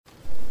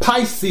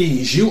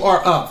Pisces, you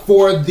are up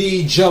for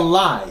the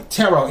July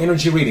Tarot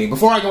Energy Reading.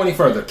 Before I go any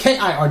further,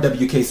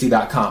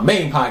 KIRWKC.com,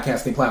 main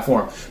podcasting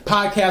platform.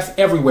 Podcast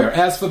everywhere.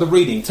 As for the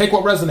reading, take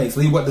what resonates,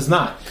 leave what does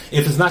not.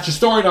 If it's not your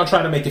story, don't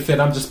try to make it fit.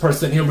 I'm just a person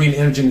sitting here reading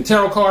energy and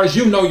tarot cards.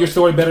 You know your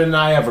story better than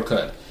I ever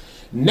could.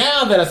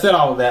 Now that I said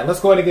all of that,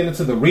 let's go ahead and get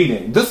into the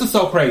reading. This is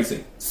so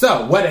crazy.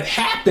 So, what had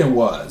happened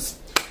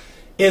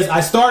is I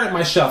started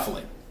my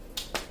shuffling.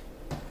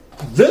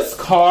 This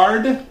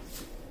card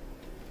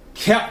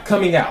kept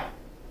coming out,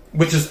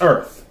 which is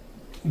Earth.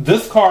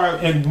 This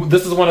card, and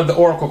this is one of the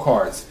Oracle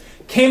cards,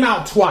 came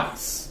out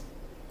twice.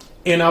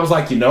 And I was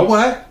like, you know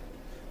what?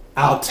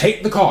 I'll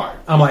take the card.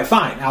 I'm like,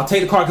 fine, I'll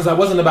take the card, because I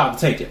wasn't about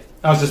to take it.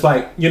 I was just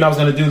like, I was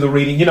going to do the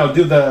reading,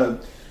 do the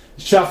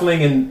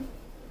shuffling and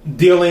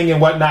dealing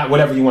and whatnot,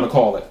 whatever you want to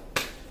call it.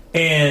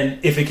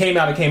 And if it came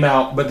out, it came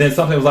out. But then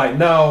something was like,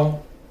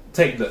 no,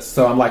 take this.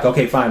 So I'm like,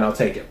 okay, fine, I'll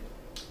take it.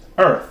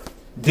 Earth,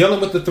 dealing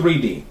with the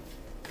 3D.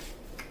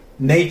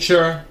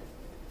 Nature,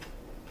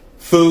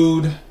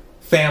 food,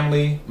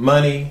 family,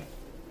 money,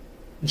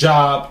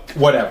 job,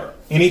 whatever.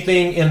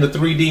 Anything in the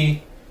 3D,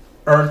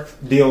 Earth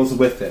deals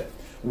with it.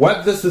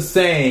 What this is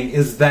saying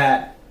is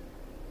that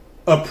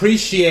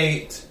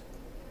appreciate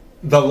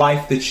the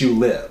life that you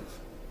live.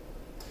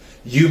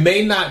 You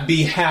may not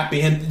be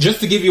happy. And just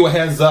to give you a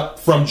heads up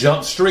from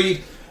Jump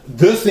Street,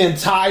 this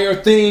entire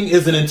thing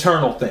is an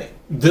internal thing.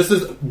 This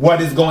is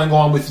what is going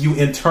on with you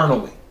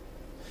internally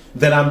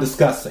that I'm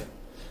discussing.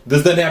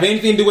 This doesn't have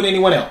anything to do with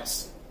anyone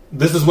else.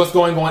 This is what's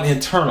going on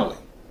internally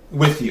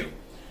with you.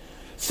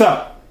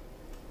 So,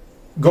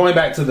 going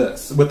back to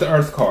this with the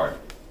Earth card.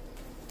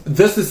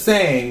 This is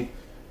saying,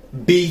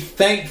 be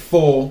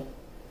thankful.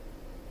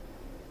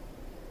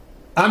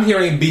 I'm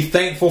hearing be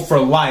thankful for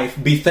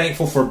life, be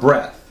thankful for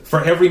breath.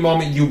 For every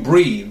moment you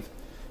breathe,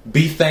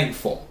 be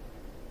thankful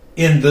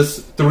in this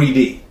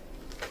 3D.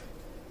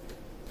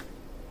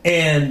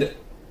 And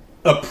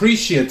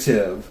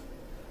appreciative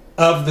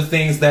of the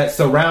things that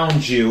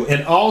surround you,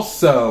 and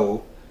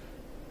also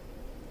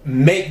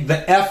make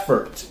the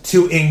effort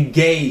to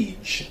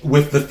engage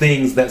with the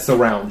things that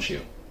surround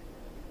you.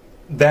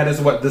 That is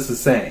what this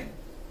is saying.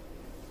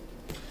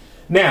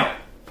 Now,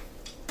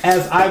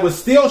 as I was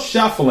still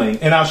shuffling,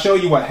 and I'll show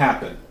you what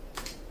happened.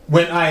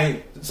 When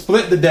I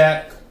split the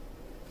deck,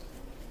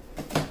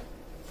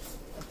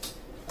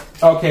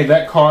 okay,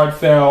 that card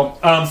fell.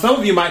 Some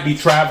of you might be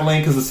traveling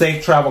because the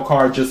safe travel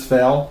card just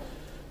fell.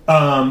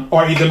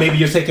 Or either maybe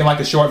you're taking like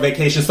a short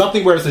vacation,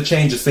 something where it's a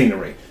change of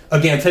scenery.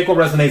 Again, take what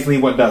resonates,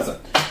 leave what doesn't.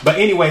 But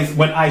anyways,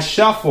 when I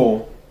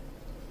shuffle,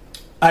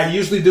 I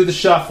usually do the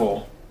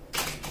shuffle.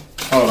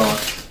 Hold on.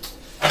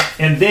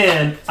 And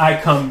then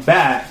I come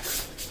back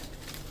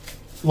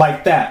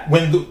like that.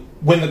 When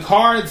the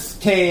cards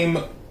came,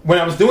 when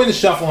I was doing the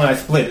shuffle and I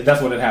split it,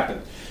 that's what had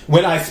happened.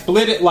 When I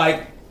split it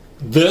like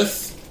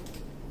this,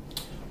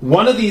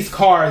 one of these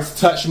cards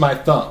touched my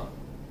thumb.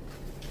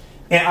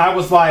 And I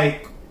was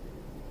like,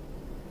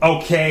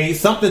 okay,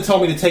 something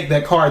told me to take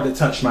that card that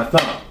touched my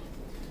thumb.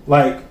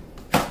 Like,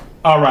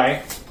 all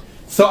right.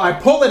 So I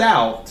pull it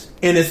out,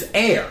 and it's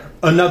air,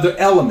 another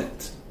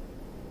element.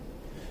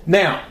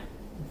 Now,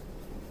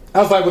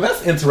 I was like, well,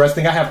 that's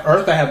interesting. I have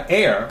earth, I have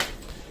air.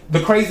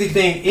 The crazy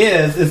thing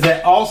is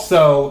that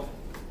also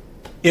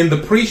in the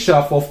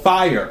pre-shuffle,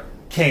 fire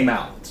came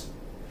out.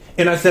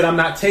 And I said, I'm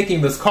not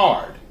taking this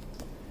card.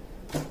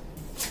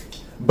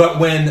 But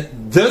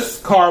when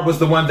this card was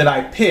the one that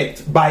I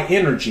picked by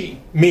energy,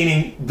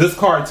 meaning this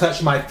card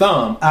touched my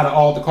thumb out of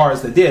all the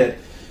cards that did,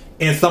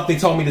 and something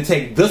told me to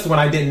take this one,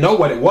 I didn't know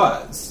what it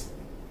was,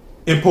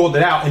 and pulled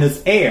it out, and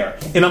it's air.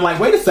 And I'm like,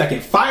 wait a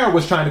second, fire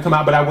was trying to come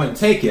out, but I wouldn't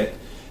take it.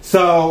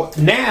 So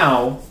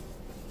now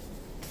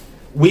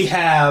we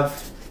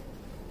have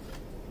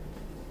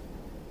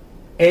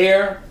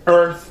air,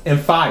 earth, and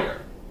fire.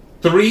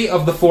 3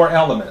 of the 4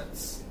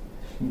 elements.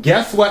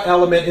 Guess what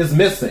element is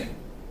missing?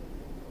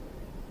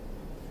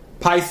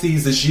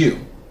 Pisces is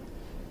you.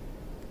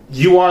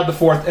 You are the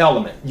 4th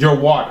element. You're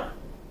water.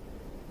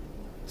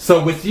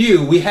 So with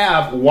you, we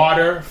have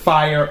water,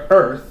 fire,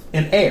 earth,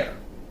 and air,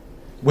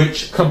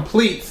 which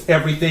completes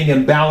everything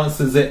and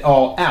balances it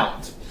all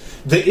out.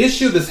 The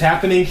issue that's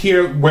happening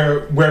here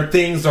where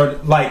things are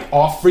like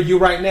off for you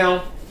right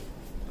now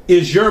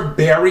is you're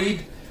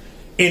buried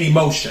in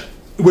emotion,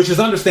 which is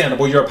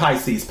understandable. You're a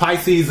Pisces.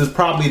 Pisces is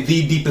probably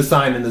the deepest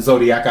sign in the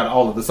zodiac out of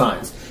all of the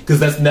signs, because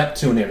that's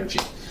Neptune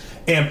energy.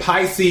 And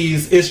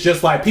Pisces is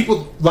just like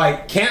people,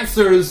 like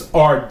Cancers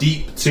are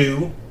deep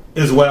too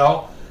as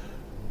well.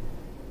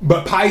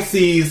 But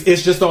Pisces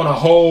is just on a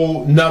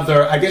whole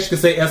nother, I guess you could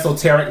say,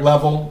 esoteric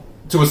level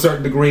to a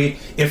certain degree,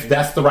 if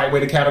that's the right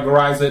way to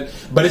categorize it.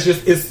 But it's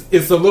just,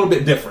 it's a little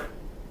bit different.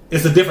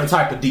 It's a different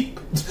type of deep.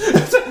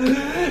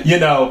 You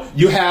know,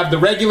 you have the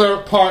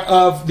regular part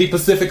of the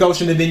Pacific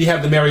Ocean, and then you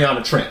have the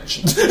Mariana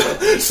Trench.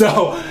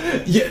 So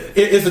yeah,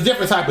 it's a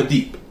different type of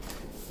deep.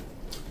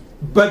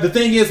 But the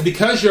thing is,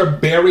 because you're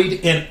buried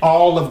in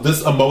all of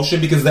this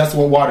emotion, because that's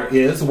what water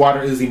is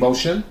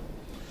emotion,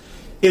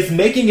 it's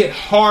making it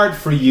hard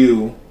for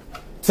you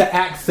to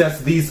access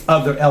these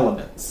other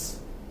elements.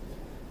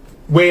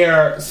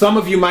 where some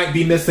of you might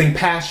be missing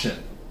passion.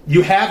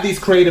 You have these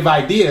creative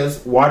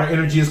ideas. Water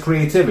energy is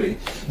creativity.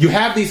 You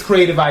have these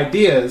creative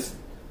ideas,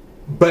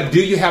 but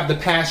do you have the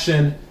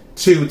passion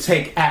to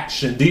take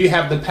action? Do you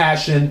have the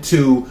passion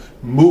to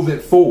move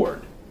it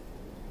forward?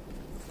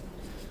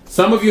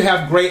 Some of you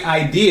have great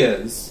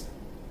ideas,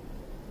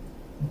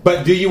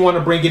 but do you want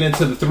to bring it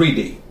into the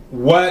 3D?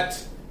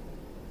 What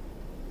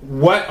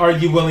are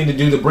you willing to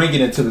do to bring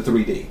it into the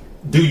 3D?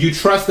 Do you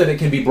trust that it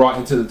can be brought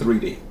into the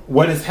 3D?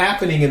 What is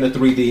happening in the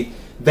 3D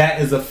that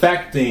is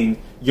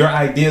affecting your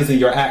ideas and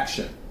your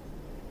action?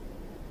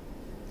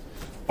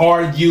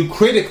 Are you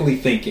critically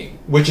thinking,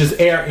 which is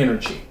air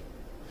energy?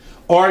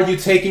 Are you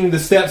taking the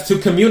steps to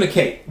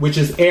communicate, which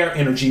is air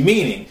energy?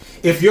 Meaning,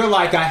 if you're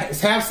like, I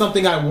have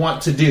something I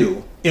want to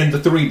do in the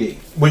 3D,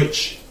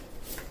 which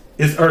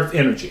is earth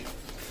energy,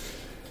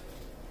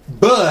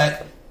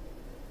 but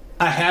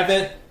I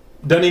haven't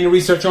done any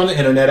research on the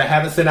internet, I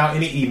haven't sent out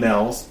any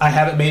emails, I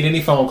haven't made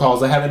any phone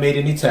calls, I haven't made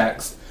any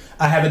texts,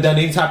 I haven't done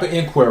any type of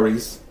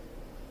inquiries,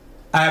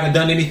 I haven't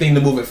done anything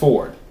to move it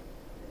forward.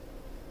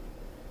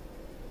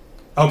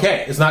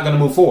 Okay, it's not going to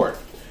move forward.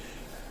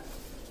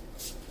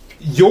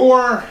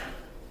 You're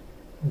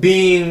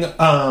being,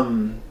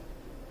 I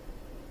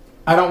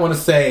don't want to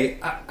say,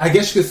 I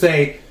guess you could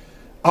say,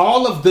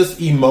 all of this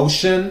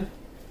emotion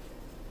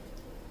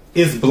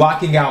is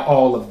blocking out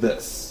all of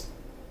this.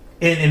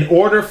 And in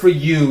order for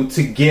you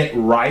to get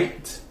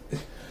right,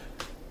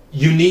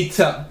 you need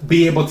to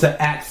be able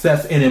to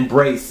access and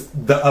embrace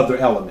the other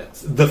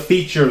elements, the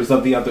features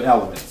of the other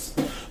elements.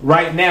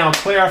 Right now,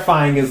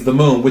 clarifying is the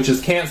moon, which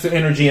is Cancer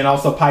energy and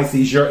also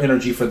Pisces, your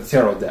energy for the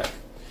tarot deck.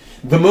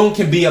 The moon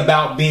can be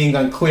about being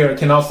unclear. It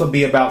can also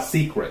be about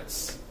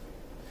secrets.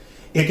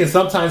 It can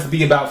sometimes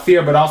be about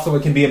fear, but also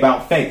it can be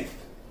about faith.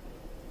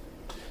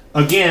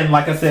 Again,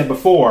 like I said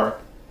before,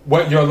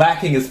 what you're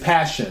lacking is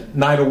passion.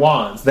 Knight of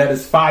Wands, that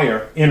is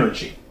fire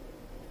energy.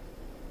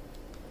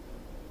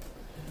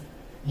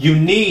 You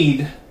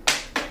need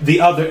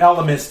the other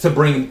elements to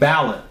bring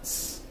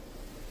balance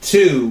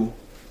to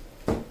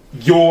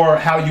your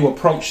how you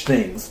approach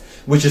things,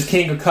 which is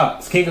King of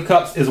Cups. King of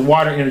Cups is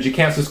water energy,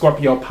 Cancer,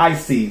 Scorpio,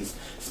 Pisces,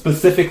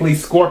 specifically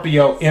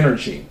Scorpio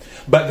energy.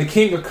 But the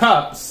King of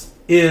Cups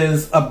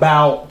is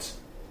about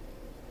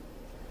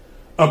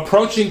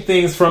approaching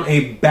things from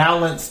a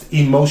balanced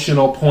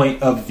emotional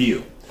point of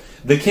view.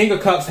 The King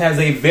of Cups has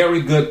a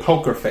very good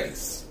poker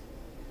face.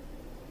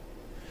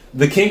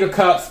 The King of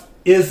Cups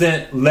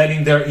isn't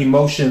letting their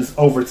emotions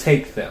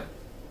overtake them.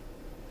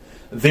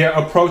 They're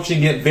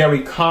approaching it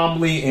very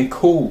calmly and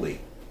coolly.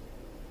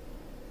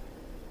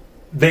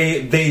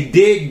 They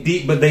dig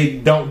deep, but they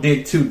don't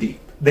dig too deep.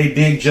 They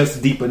dig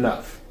just deep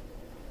enough.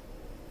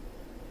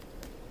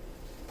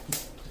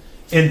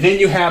 And then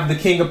you have the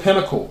King of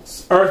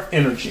Pentacles, Earth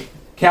energy,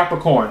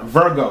 Capricorn,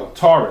 Virgo,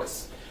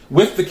 Taurus,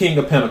 with the King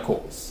of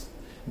Pentacles.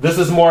 This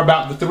is more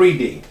about the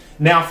 3D.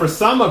 Now, for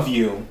some of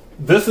you,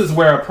 this is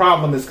where a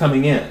problem is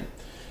coming in.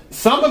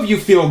 Some of you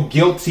feel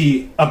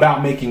guilty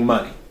about making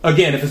money.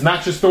 Again, if it's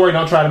not your story,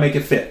 don't try to make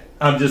it fit.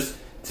 I'm just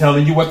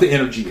telling you what the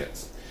energy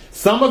is.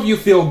 Some of you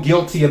feel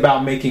guilty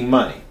about making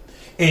money.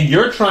 And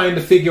you're trying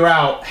to figure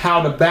out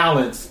how to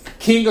balance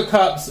King of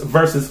Cups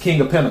versus King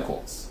of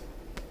Pentacles.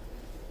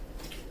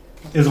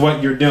 Is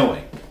what you're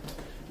doing.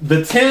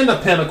 The 10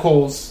 of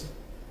Pentacles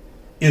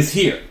is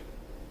here,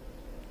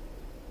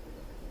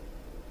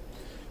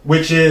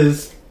 which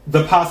is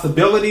the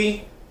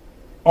possibility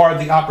or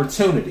the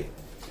opportunity.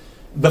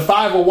 The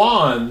 5 of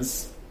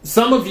Wands,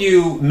 some of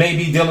you may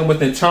be dealing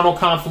with internal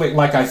conflict,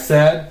 like I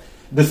said,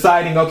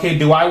 deciding, okay,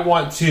 do I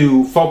want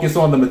to focus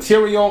on the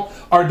material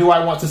or do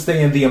I want to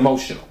stay in the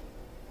emotional?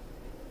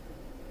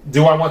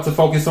 Do I want to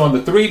focus on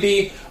the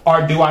 3D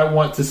or do I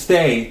want to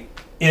stay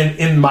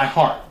in my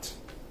heart?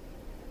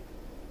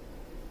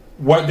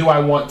 What do I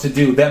want to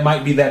do? That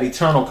might be that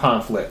eternal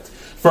conflict.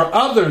 For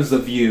others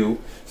of you,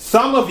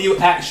 some of you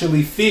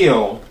actually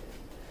feel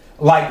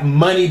like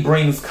money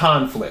brings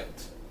conflict.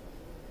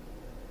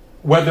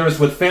 Whether it's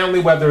with family,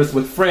 whether it's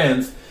with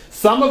friends.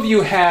 Some of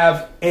you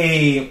have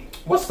a,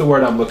 what's the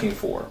word I'm looking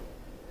for?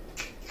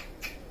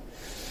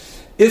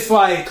 It's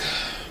like,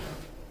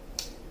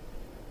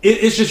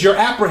 it's just you're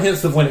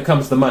apprehensive when it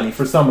comes to money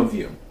for some of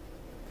you.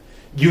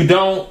 You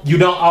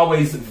don't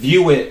always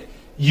view it.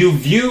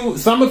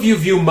 Some of you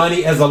view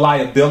money as a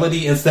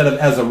liability instead of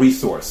as a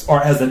resource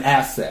or as an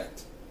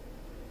asset.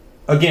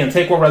 Again,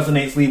 take what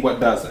resonates, leave what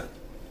doesn't.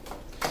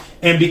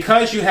 And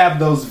because you have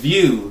those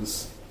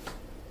views,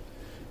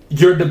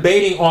 you're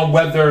debating on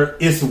whether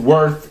it's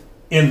worth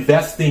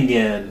investing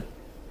in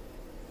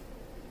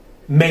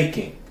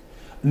making.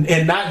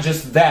 And not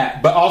just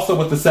that, but also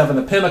with the 7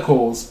 of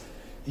Pentacles,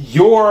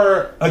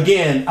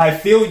 I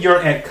feel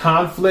you're at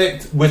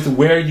conflict with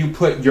where you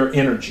put your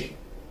energy.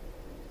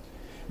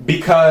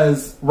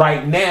 Because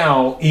right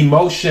now,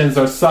 emotions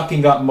are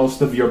sucking up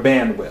most of your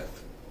bandwidth.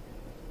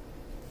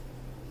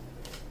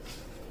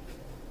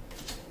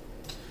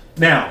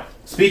 Now,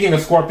 speaking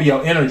of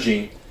Scorpio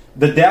energy,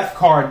 the Death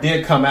card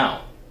did come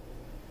out.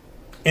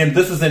 And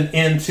this is an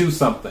end to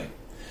something.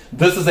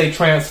 This is a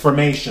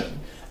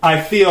transformation.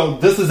 I feel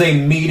this is a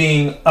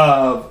meeting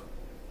of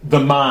the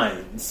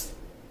minds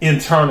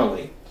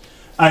internally.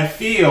 I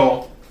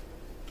feel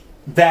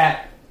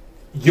that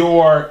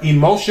your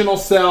emotional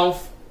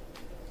self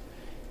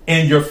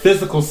and your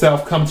physical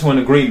self come to an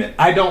agreement.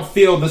 I don't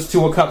feel this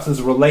Two of Cups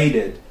is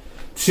related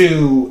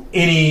to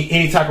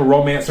any type of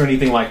romance or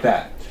anything like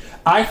that.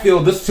 I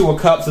feel this Two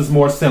of Cups is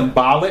more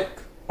symbolic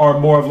or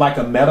more of like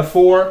a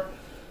metaphor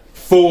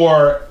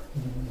for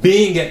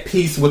being at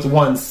peace with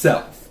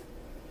oneself,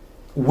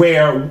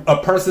 where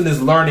a person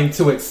is learning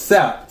to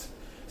accept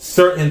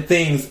certain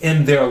things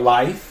in their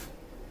life,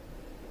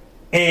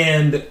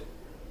 and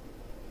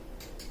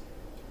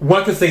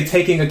one could say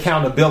taking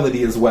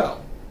accountability as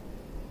well.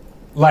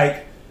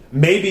 Like,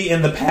 maybe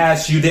in the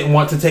past you didn't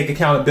want to take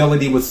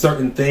accountability with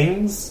certain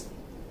things,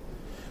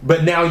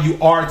 but now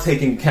you are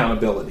taking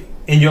accountability.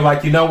 And you're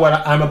like, you know what,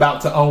 I'm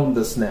about to own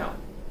this now.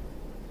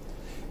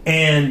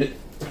 And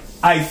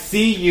I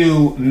see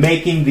you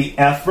making the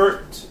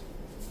effort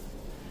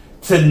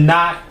to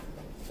not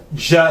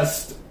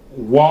just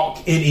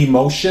walk in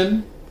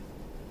emotion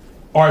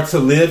or to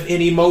live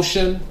in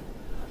emotion,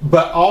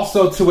 but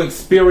also to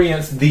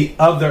experience the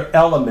other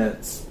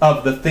elements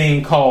of the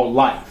thing called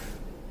life.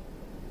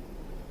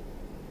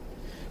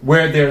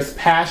 Where there's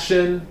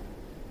passion,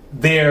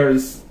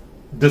 there's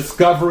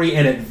discovery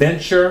and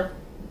adventure,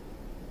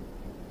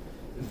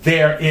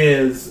 there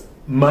is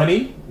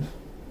money,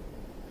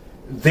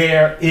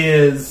 there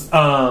is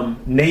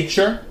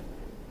nature.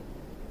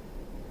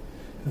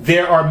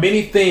 There are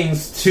many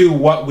things to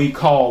what we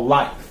call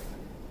life.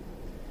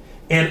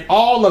 And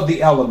all of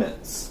the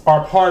elements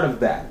are part of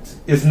that.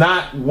 It's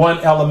not one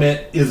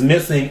element is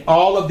missing.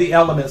 All of the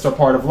elements are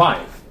part of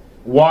life.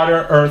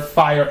 Water, earth,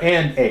 fire,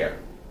 and air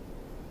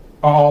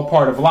are all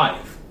part of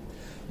life.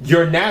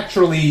 You're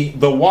naturally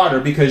the water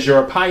because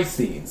you're a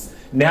Pisces.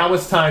 Now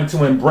it's time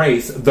to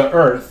embrace the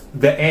earth,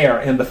 the air,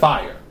 and the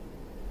fire,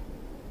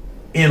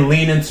 and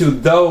lean into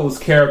those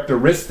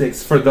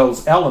characteristics for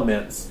those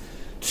elements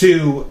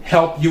to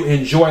help you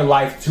enjoy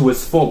life to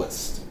its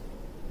fullest.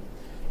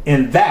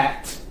 And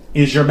that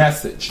is your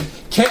message.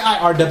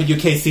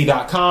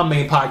 KIRWKC.com,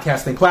 main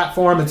podcasting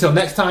platform. Until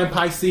next time,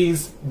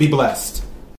 Pisces, be blessed.